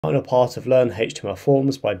Final part of Learn HTML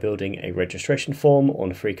Forms by building a registration form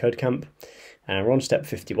on freeCodeCamp. And we're on step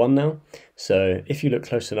 51 now. So if you look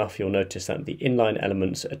close enough, you'll notice that the inline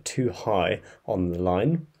elements are too high on the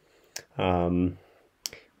line. And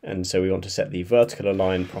so we want to set the vertical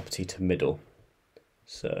align property to middle.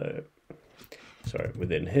 So, sorry,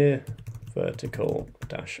 within here, vertical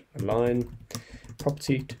dash align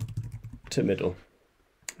property to middle.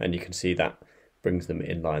 And you can see that brings them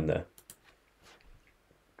in line there.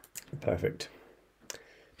 Perfect.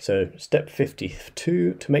 So step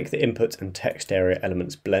 52, to make the input and text area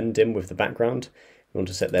elements blend in with the background, we want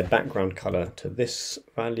to set their background color to this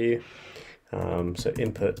value. So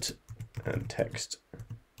input and text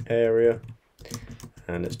area,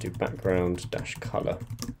 and let's do background dash color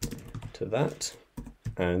to that.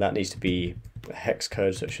 And that needs to be a hex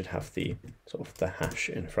code, so it should have the sort of the hash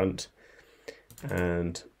in front.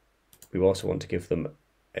 And we also want to give them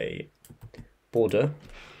a border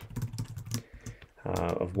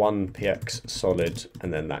of 1 px solid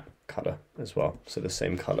and then that color as well, so the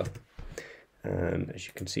same color. And as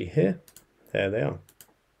you can see here, there they are.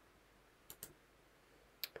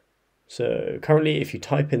 So currently, if you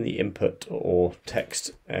type in the input or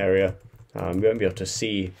text area, you won't be able to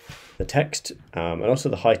see the text, and also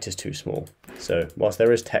the height is too small. So whilst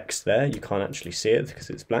there is text there, you can't actually see it because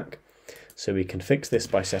it's black. So we can fix this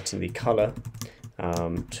by setting the color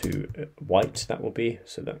to white. That will be,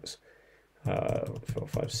 so that's 4,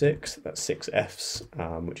 5, 6, that's 6 Fs,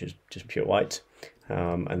 which is just pure white,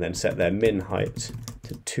 and then set their min height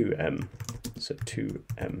to 2m, so 2m,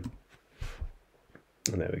 and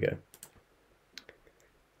there we go.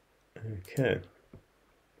 Okay,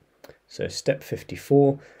 so step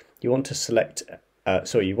 54, you want to select,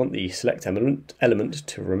 you want the select element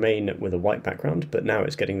to remain with a white background, but now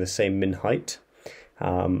it's getting the same min height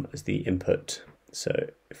as the input. So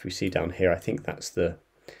if we see down here, I think that's the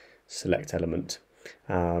select element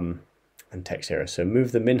and text area. So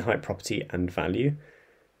move the min height property and value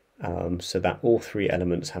so that all three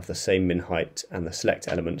elements have the same min height and the select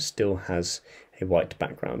element still has a white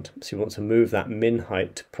background. So you want to move that min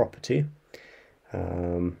height property,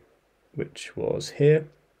 which was here.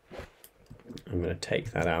 I'm going to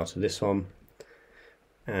take that out of this one,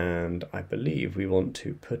 and I believe we want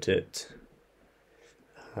to put it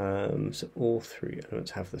so all three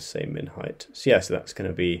elements have the same min height. So yeah, so that's going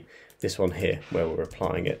to be this one here where we're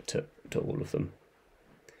applying it to all of them.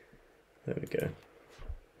 There we go.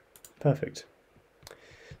 Perfect.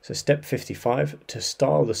 So step 55, to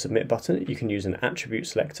style the submit button, you can use an attribute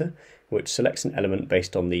selector which selects an element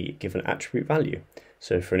based on the given attribute value.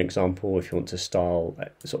 So for an example, if you want to style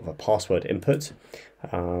sort of a password input,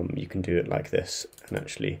 you can do it like this. And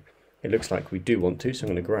actually, it looks like we do want to, so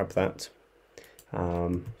I'm going to grab that.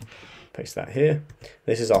 Paste that here.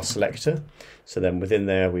 This is our selector, so then within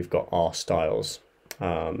there we've got our styles.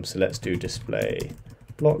 So let's do display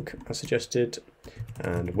block as suggested,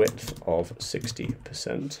 and width of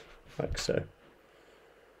 60%, like so.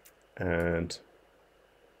 And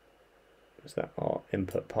is that our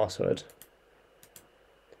input password?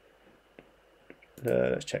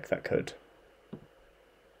 Let's check that code.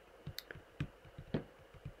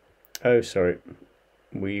 Oh, sorry.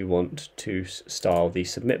 We want to style the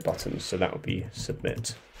submit button, so that will be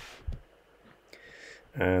submit,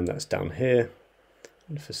 and that's down here.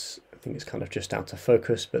 And I think it's kind of just out of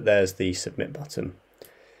focus, but there's the submit button.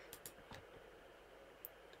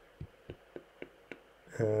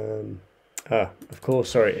 Of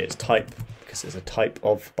course, sorry, it's type, because it's a type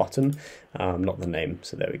of button, not the name,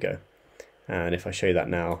 so there we go. And if I show you that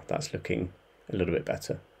now, that's looking a little bit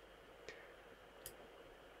better.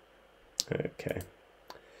 Okay.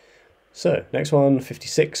 So next one,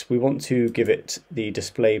 56, we want to give it the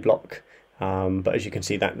display block, but as you can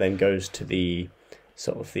see that then goes to the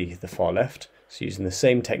sort of the far left. So using the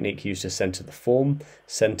same technique used to center the form,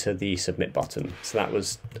 center the submit button. So that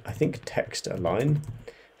was, I think, text align,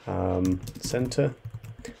 center.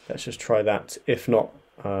 Let's just try that. If not,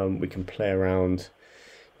 we can play around,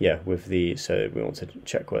 yeah, with the, so we want to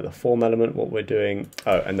check where the form element, what we're doing.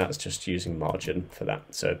 Oh, and that's just using margin for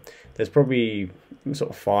that. So there's probably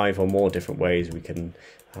sort of 5 or more different ways we can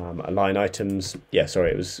align items. Yeah,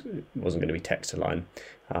 sorry, it wasn't going to be text align.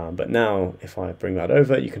 But now if I bring that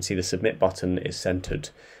over, you can see the submit button is centered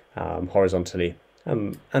horizontally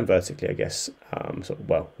and vertically, I guess, sort of,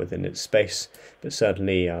 well, within its space, but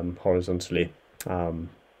certainly horizontally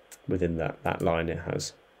within that line it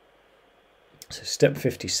has. So step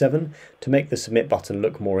 57, to make the submit button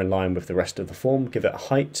look more in line with the rest of the form, give it a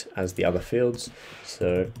height as the other fields.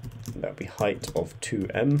 So that would be height of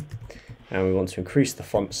 2m, and we want to increase the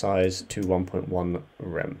font size to 1.1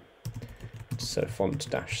 rem. So font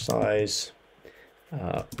dash size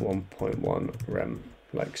 1.1 rem,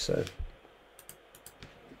 like so.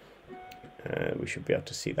 And we should be able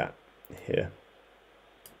to see that here.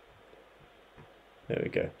 There we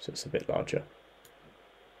go, so it's a bit larger.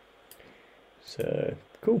 So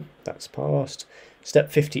cool, that's passed.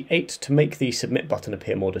 Step 58, to make the submit button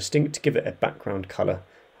appear more distinct, give it a background color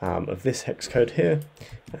of this hex code here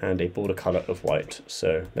and a border color of white.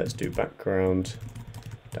 So let's do background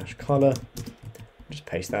dash color, just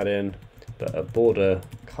paste that in, but a border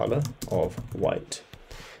color of white.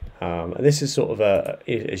 And this is sort of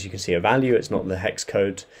as you can see, a value. It's not the hex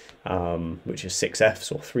code, which is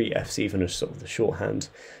 6Fs or 3Fs even as sort of the shorthand,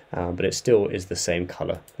 but it still is the same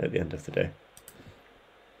color at the end of the day.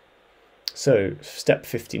 So step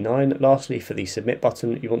 59, lastly, for the submit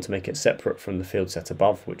button, you want to make it separate from the field set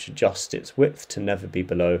above, which adjusts its width to never be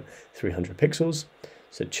below 300 pixels.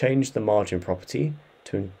 So change the margin property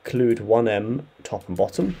to include 1em top and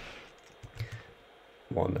bottom,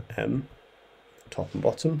 1em top and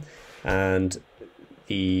bottom, and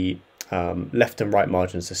the left and right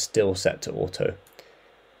margins are still set to auto.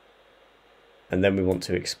 And then we want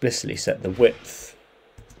to explicitly set the width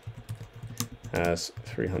as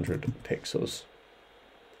 300 pixels.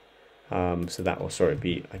 So that will, sorry,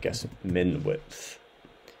 be, I guess, min width,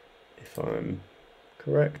 if I'm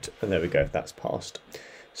correct. And there we go, that's passed.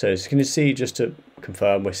 So as you can see, just to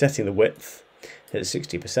confirm, we're setting the width at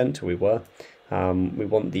 60%, we were. We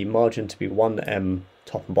want the margin to be 1em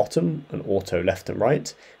top and bottom and auto left and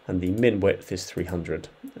right, and the min width is 300,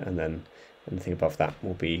 and then anything above that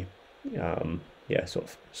will be yeah, sort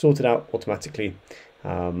of sorted out automatically,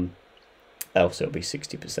 else it'll be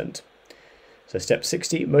 60%. So step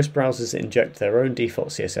 60, most browsers inject their own default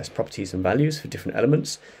CSS properties and values for different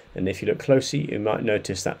elements, and if you look closely you might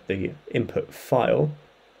notice that the input file,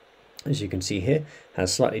 as you can see here,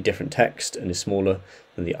 has slightly different text and is smaller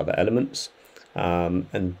than the other elements.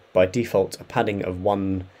 And by default, a padding of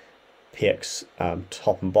 1 px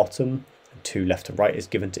top and bottom, and 2 left and right is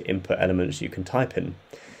given to input elements you can type in.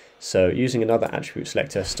 So using another attribute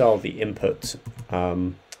selector, style the input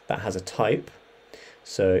that has a type.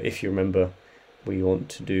 So if you remember, we want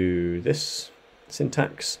to do this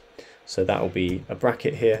syntax. So that will be a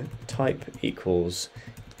bracket here, type equals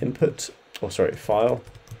input, or sorry, file.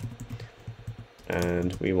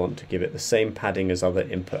 And we want to give it the same padding as other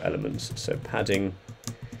input elements. So padding,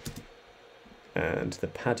 and the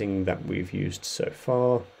padding that we've used so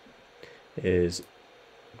far is,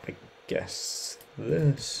 I guess,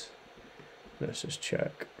 this. Let's just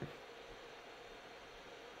check.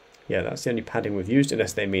 Yeah, that's the only padding we've used,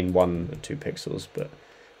 unless they mean 1 and 2 pixels, but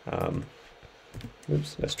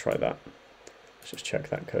oops, let's try that. Let's just check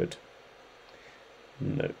that code.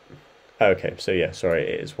 No. Okay, so yeah, sorry,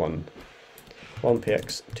 it is 1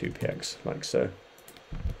 px, 2 px, like so.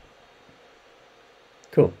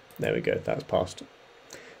 Cool, there we go, that's passed.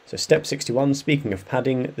 So step 61, speaking of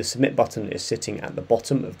padding, the submit button is sitting at the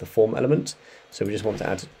bottom of the form element. So we just want to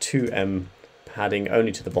add 2em padding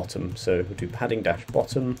only to the bottom. So we'll do padding dash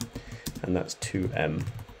bottom, and that's 2em,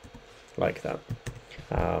 like that.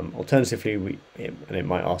 Alternatively, and it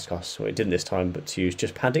might ask us, or it didn't this time, but to use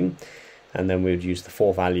just padding, and then we would use the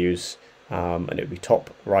 4 values, and it would be top,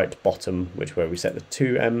 right, bottom, which where we set the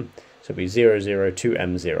 2em, so it'd be 0, 0,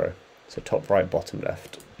 2em, 0. So top, right, bottom,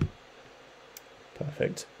 left.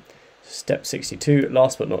 Perfect. Step 62,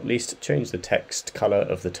 last but not least, change the text color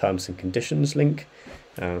of the terms and conditions link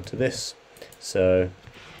to this. So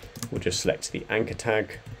we'll just select the anchor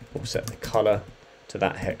tag, we'll set the color to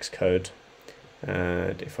that hex code.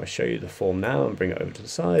 And if I show you the form now and bring it over to the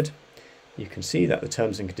side, you can see that the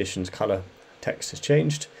terms and conditions color text has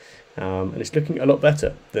changed. And it's looking a lot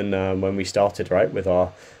better than when we started, right, with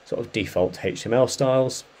our sort of default HTML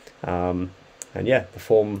styles. And yeah, the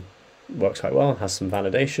form works quite well, has some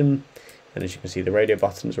validation, and as you can see, the radio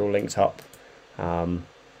buttons are all linked up.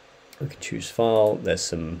 We can choose file. There's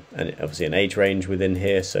some, and obviously an age range within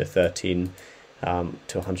here, so 13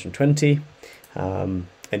 to 120. And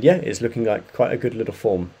yeah, it's looking like quite a good little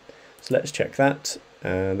form. So let's check that,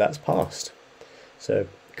 and that's passed. So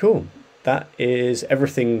cool. That is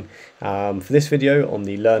everything for this video on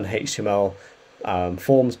the Learn HTML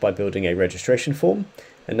forms by building a registration form.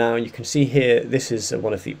 And now you can see here, this is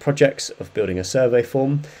one of the projects of building a survey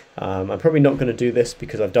form. I'm probably not going to do this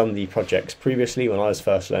because I've done the projects previously when I was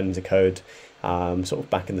first learning to code, sort of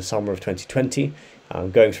back in the summer of 2020,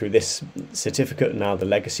 going through this certificate and now the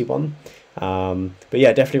legacy one. But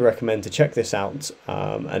yeah, definitely recommend to check this out.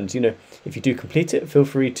 And you know, if you do complete it, feel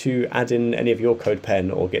free to add in any of your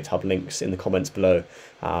CodePen or GitHub links in the comments below,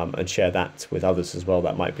 and share that with others as well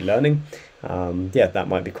that might be learning. Yeah, that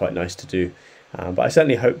might be quite nice to do. But I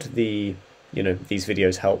certainly hoped these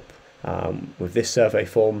videos help with this survey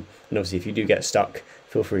form. And obviously, if you do get stuck,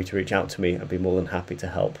 feel free to reach out to me. I'd be more than happy to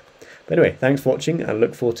help. But anyway, thanks for watching, and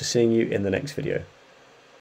look forward to seeing you in the next video.